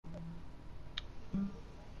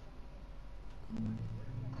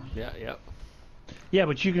Yeah, yeah. Yeah,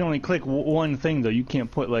 but you can only click one thing though. You can't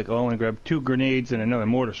put like, oh, I want to grab 2 grenades and another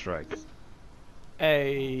mortar strike.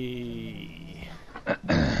 Hey.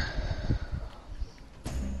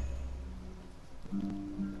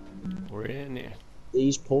 We're in here.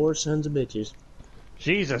 These poor sons of bitches.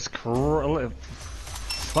 Jesus Christ.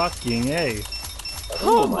 Fucking A.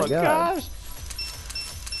 Oh, my my God. gosh.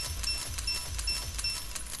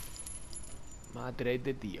 Madre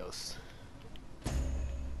de Dios.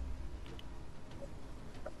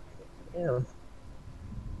 Yeah.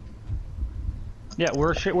 Yeah,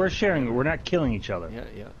 we're sharing. We're not killing each other. Yeah,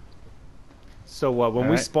 yeah. So when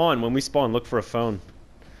we right. spawn, look for a phone.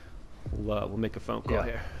 We'll make a phone call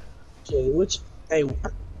here. Jay, which? Hey.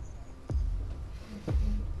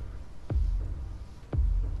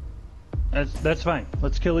 That's fine.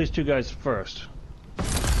 Let's kill these 2 guys first.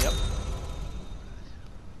 Yep.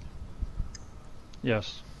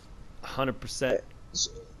 Yes. 100%.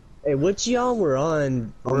 Hey, which y'all were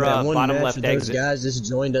on? We're that one bottom match left with those exit. guys just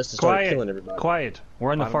joined us to start Quiet. killing everybody. Quiet.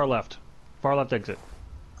 We're on the Bottom. far left. Far left exit.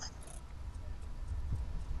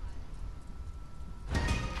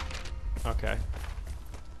 Okay.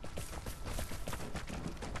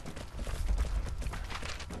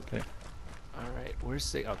 Okay. All right. Where's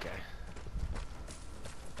Sig? Okay.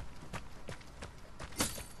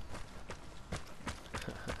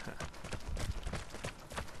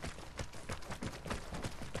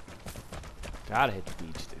 Gotta hit the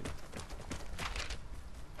beach, dude.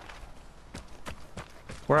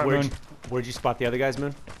 We're at Moon. Where'd you spot the other guys,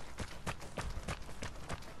 Moon?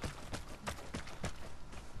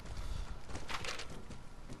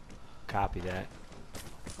 Copy that.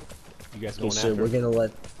 You guys Okay, going so after?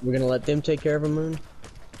 we're gonna let them take care of him, Moon.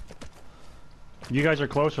 You guys are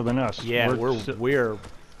closer than us. Yeah,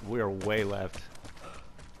 we're way left.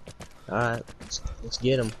 All right, let's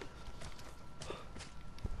get him.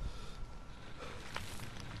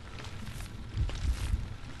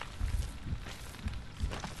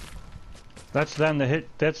 That's them that hit.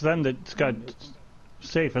 That's them that's got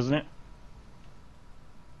safe, isn't it?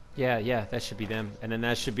 Yeah, yeah, that should be them, and then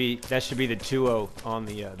that should be the duo on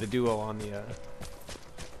the duo on the.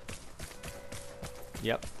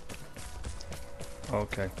 Yep.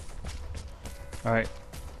 Okay. All right.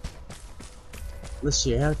 Let's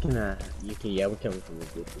see. How can I? You can. Yeah, we're coming from a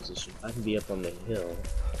good position. I can be up on the hill.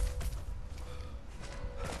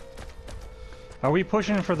 Are we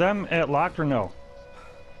pushing for them at locked or no?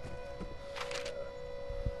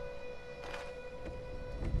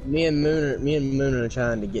 Me and Moon are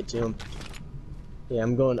trying to get to him. Yeah,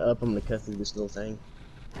 I'm going up. I'm gonna cut through this little thing.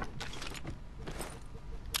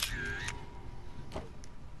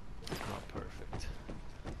 Oh, perfect.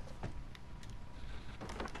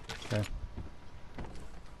 Okay.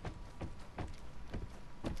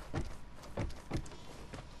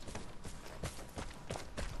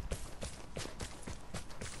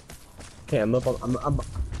 Okay, I'm up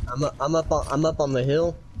on the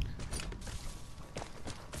hill.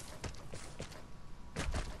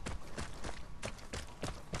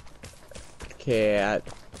 Okay,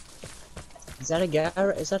 is that a guy?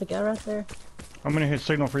 Is that a guy right there? I'm gonna hit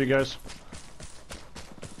signal for you guys.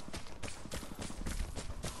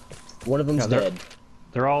 One of them's Yeah, dead.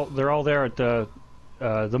 They're all there at the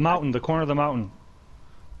mountain, the corner of the mountain.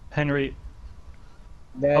 Henry.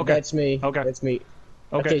 Okay. That's me. Okay. That's me.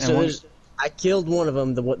 Okay. So I killed one of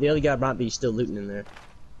them. The other guy might be still looting in there.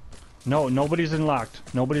 No, nobody's in locked.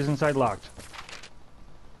 Nobody's inside locked.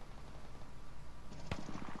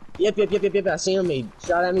 Yep. I seen him. He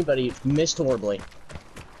shot at me, but he missed horribly.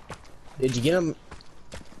 Did you get him?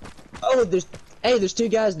 Oh, there's 2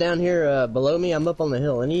 guys down here below me. I'm up on the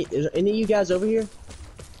hill. Is any of you guys over here?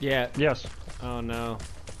 Yeah. Yes. Oh no.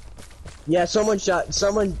 Yeah, someone shot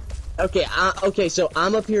someone. Okay, okay. So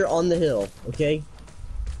I'm up here on the hill. Okay.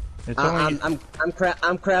 It's only...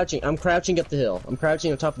 I'm crouching. I'm crouching up the hill. I'm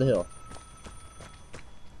crouching on top of the hill.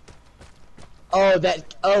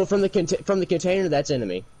 Oh, from the container. That's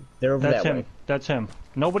enemy. They're over That's that him. way. That's him.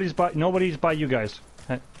 Nobody's by you guys.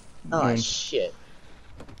 Oh shit.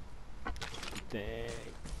 Dang.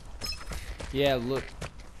 Yeah, look.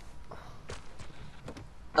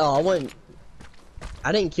 Oh,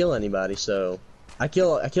 I didn't kill anybody, so I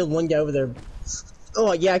killed one guy over there.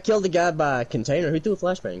 Oh yeah, I killed the guy by a container. Who threw a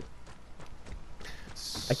flashbang?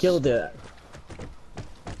 I killed the.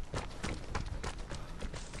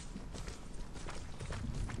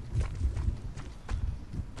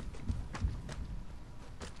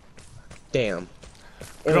 Damn.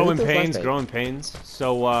 Growing pains.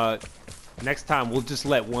 So next time we'll just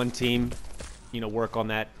let one team, work on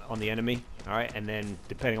the enemy. All right, and then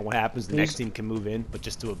depending on what happens, the next team can move in, but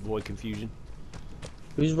just to avoid confusion.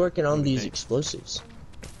 Who's working on these Okay. explosives?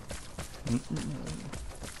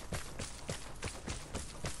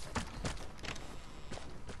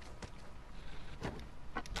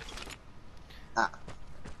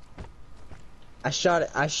 I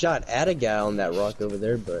shot at a guy on that rock over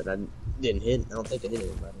there, but I didn't hit. I don't think I hit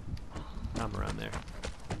anybody. I'm around there.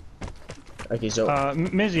 Okay, so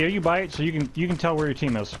Mizzy, are you by it so you can tell where your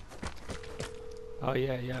team is? Oh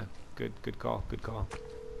yeah, yeah. Good call. Good call.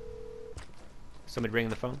 Somebody ringing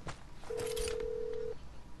the phone?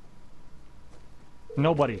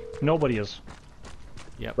 Nobody is.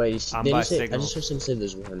 Yep. wait, I'm did by you say? I signals. just heard him say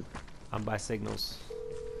there's one. I'm by signals.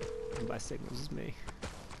 I'm by signals is me.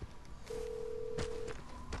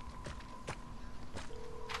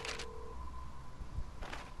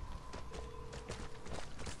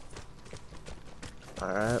 All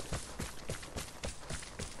right.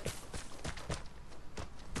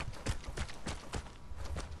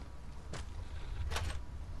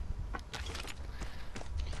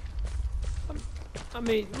 I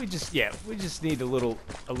mean, we just need a little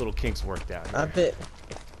kinks worked out I here. bet.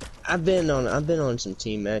 I've been on some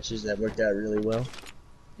team matches that worked out really well.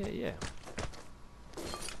 Yeah, yeah.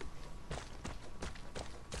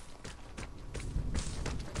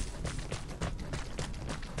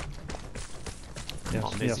 Come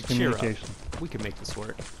on, Yes, Missy, cheer up. communication. We can make this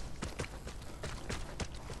work.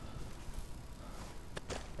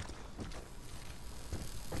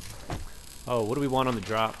 Oh, what do we want on the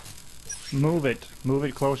drop? Move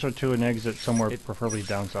it closer to an exit somewhere, It- preferably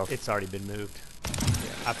down south. It's already been moved.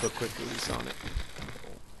 Yeah, I put quick release on it.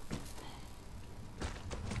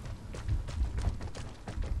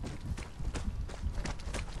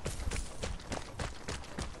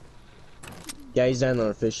 Yeah, he's down on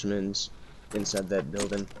a fisherman's inside that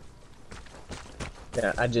building.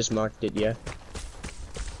 Yeah, I just marked it. Yeah.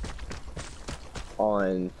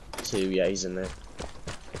 On 2, yeah, he's in there.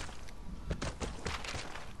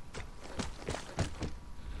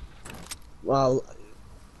 Well,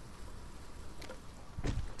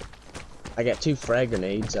 I got 2 frag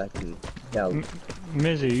grenades. I can. Yeah,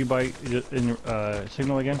 Mizzy, you by in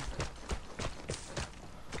signal again?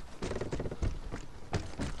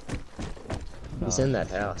 he's in that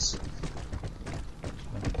house.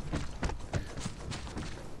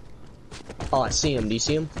 Oh, I see him. Do you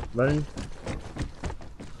see him running?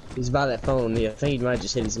 He's by that phone. Yeah, I think he might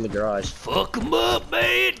just hit. He's in the garage. Fuck him up,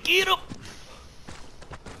 man! Get him!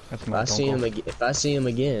 That's If my I see him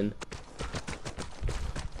again,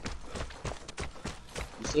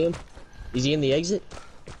 you see him? Is he in the exit?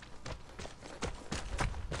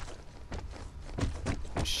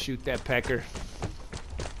 Shoot that pecker.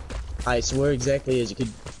 Alright, so where exactly is he?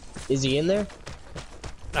 Is he in there?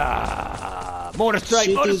 Ah, mortar strike!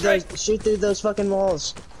 Mortar strike! Shoot through those fucking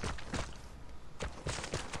walls.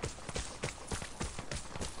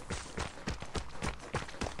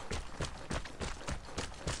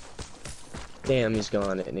 Damn, he's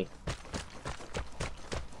gone, isn't he?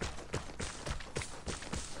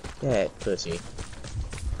 That pussy.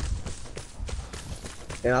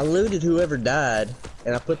 And I looted whoever died,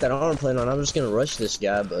 and I put that armor plate on. I was just gonna rush this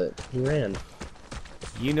guy, but he ran.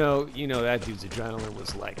 You know that dude's adrenaline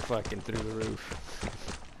was like fucking through the roof.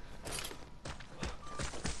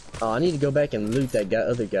 Oh, I need to go back and loot that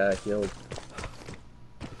other guy I killed.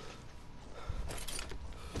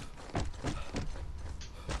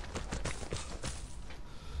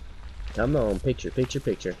 Come on, picture.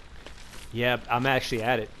 Yeah, I'm actually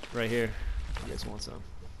at it right here. You guys want some?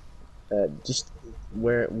 Just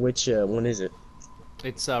which one is it?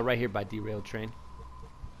 It's right here by derailed train.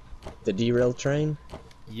 The derailed train?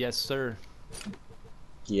 Yes, sir.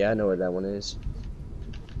 Yeah, I know where that one is.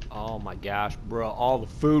 Oh my gosh, bro! All the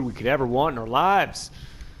food we could ever want in our lives.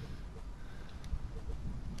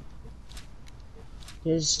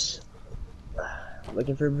 Just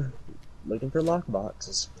looking for lock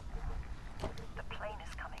boxes. The plane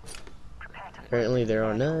is coming. Prepare to Apparently there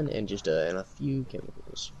are none, and just and a few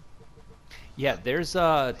chemicals. Yeah, there's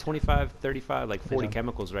 25, 35, like 40 Yeah.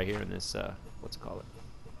 chemicals right here in this what's it called?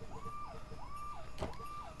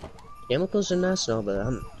 Chemicals are nice and all, but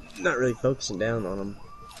I'm not really focusing down on them.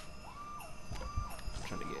 I'm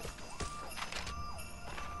trying to get.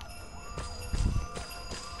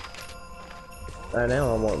 Right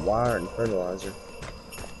now I want wire and fertilizer.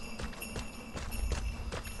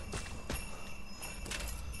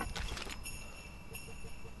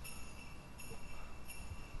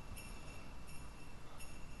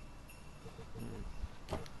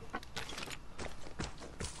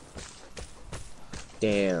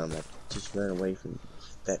 Damn, I just ran away from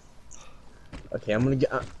that. Okay, I'm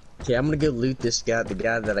gonna go loot this guy, the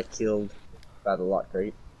guy that I killed by the lock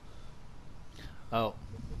crate. Oh,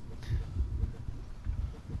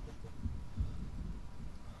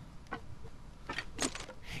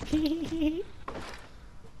 Oh,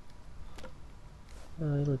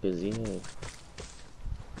 look at Z.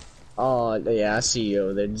 Oh, yeah, I see you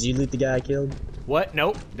over there. Did you loot the guy I killed? What?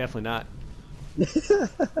 Nope, definitely not.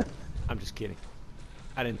 I'm just kidding.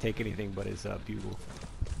 I didn't take anything but his bugle.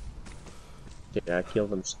 Dude, I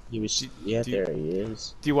killed him. He was. Yeah, do you- there he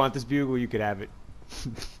is. Do you want this bugle? You could have it.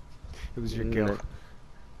 It was your kill.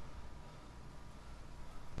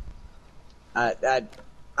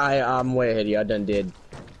 I'm way ahead of you. I done did.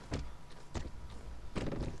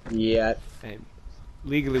 Yeah. And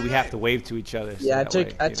legally, we have to wave to each other. So Yeah,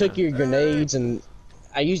 that I way, took you know. your grenades and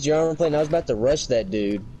I used your armor plate and I was about to rush that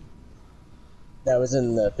dude that was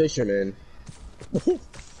in the fisherman.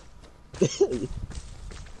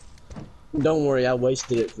 Don't worry, I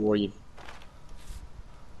wasted it for you.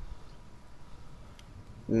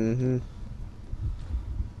 Mm-hmm.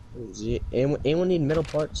 Anyone need metal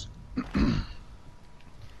parts?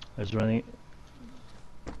 Is there anything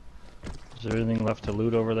left to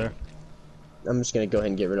loot over there? I'm just gonna go ahead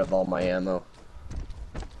and get rid of all my ammo.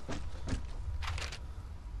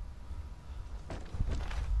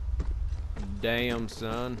 Damn,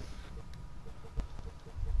 son.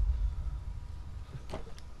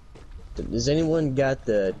 Does anyone got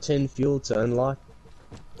the 10 fuel to unlock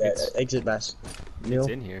that It's- exit by mill?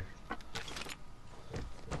 It's in here.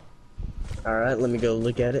 Alright, let me go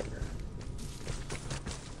look at it.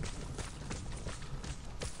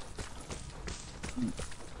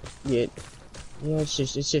 Yeah, it's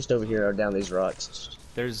just over here or down these rocks.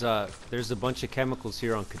 There's a bunch of chemicals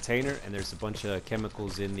here on container, and there's a bunch of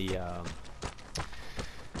chemicals in the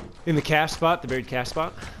cache spot, the buried cache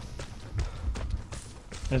spot.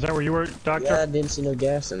 Is that where you were, Doctor? Yeah, I didn't see no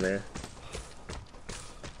gas in there.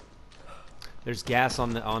 There's gas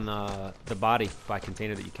on the body by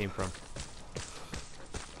container that you came from.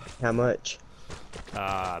 How much?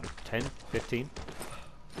 10, 15.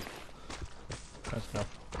 That's enough.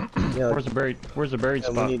 Yeah, Where's the buried yeah,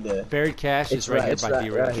 we spot? need to. Buried cache It's is right right- here it's by right-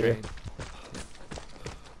 derail right here. trade.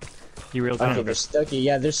 You real Okay, time. there's okay.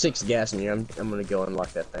 Yeah, there's 6 gas in here. I'm gonna go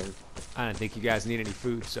unlock that thing. I don't think you guys need any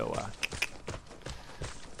food, so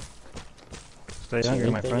Stay hungry,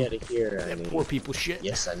 my Anything friend. out of here, I need. poor people shit.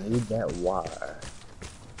 Yes, I need that wire.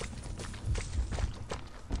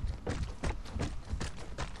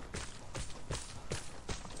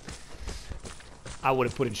 I would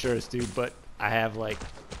have put insurance, dude, but I have like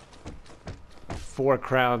 4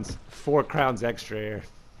 crowns extra here.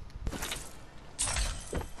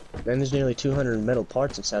 Man, there's nearly 200 metal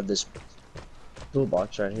parts inside this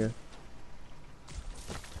toolbox right here.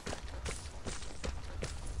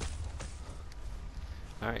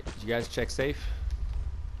 All right, did you guys check safe?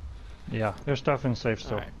 Yeah, there's stuff in safe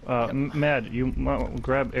still. Alright, yep. Mad, you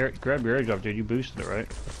grab your airdrop, dude. You boosted it, right?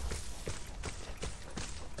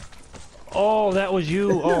 Oh, that was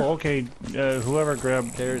you. Oh, okay. Whoever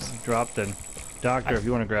grabbed dropped it. Doctor, if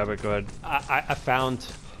you want to grab it, go ahead. I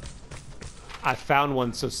found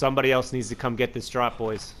one, so somebody else needs to come get this drop,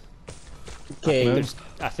 boys. Okay,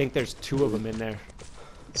 I think there's 2 of them in there.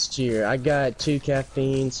 it's cheer. I got 2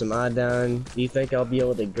 caffeine, some iodine. Do you think I'll be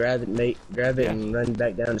able to grab it, Yeah. and run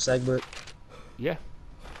back down to Sagbrook? Yeah.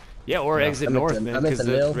 Yeah, or exit I'm at north, the- man, I'm at because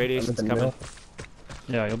the the mill. I'm at radiation's the coming. mill.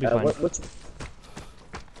 Yeah, you'll be fine. What's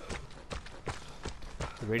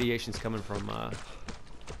The radiation's coming from.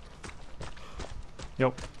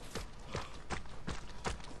 Yep.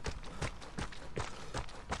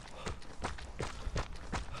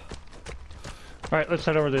 All right, let's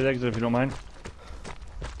head over to the exit if you don't mind.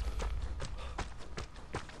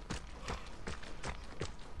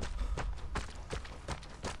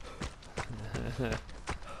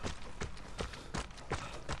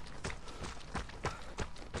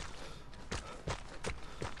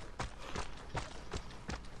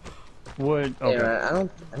 Would okay. Yeah,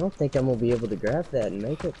 I don't think I'm gonna be able to grab that and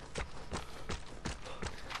make it.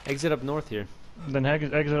 Exit up north here. Then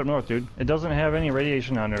exit up north, dude. It doesn't have any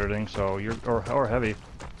radiation on it or anything, so you're or heavy.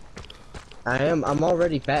 I'm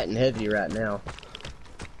already fat and heavy right now.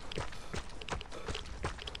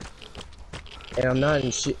 And I'm not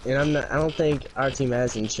I don't think our team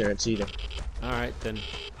has insurance either. All right, then.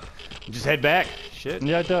 Just head back. Shit.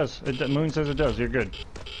 Yeah, it does. Moon says it does. You're good.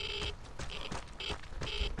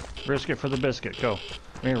 Risk it for the biscuit. Go.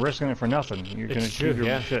 I mean, risking it for nothing. You're gonna It's true, achieve your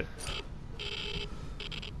yeah. shit.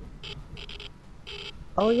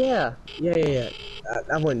 Oh yeah. Yeah.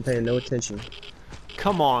 I wasn't paying no attention.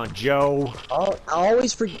 Come on, Joe. I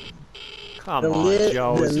always forget. Come The on, lit-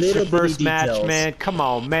 Joe. the Is this your little bitty first match, details. man? Come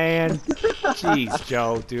on, man. Jeez,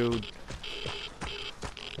 Joe, dude.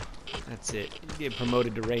 That's it. You get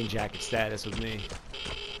promoted to rain jacket status with me.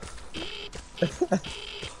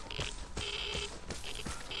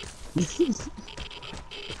 I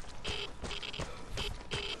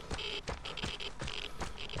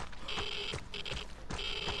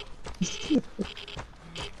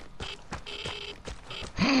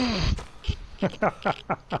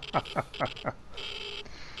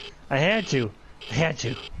had to. I had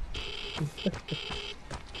to.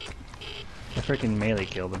 I freaking melee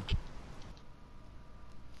killed him.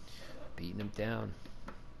 Beating him down.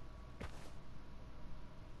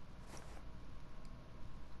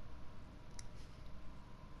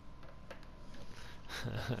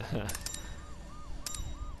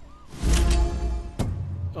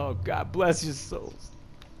 Oh, God bless your souls.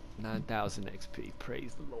 9,000 XP.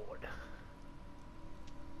 Praise the Lord.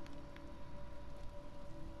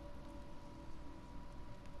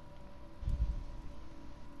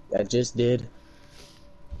 I just did.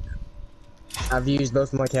 I've used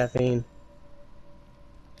both of my caffeine.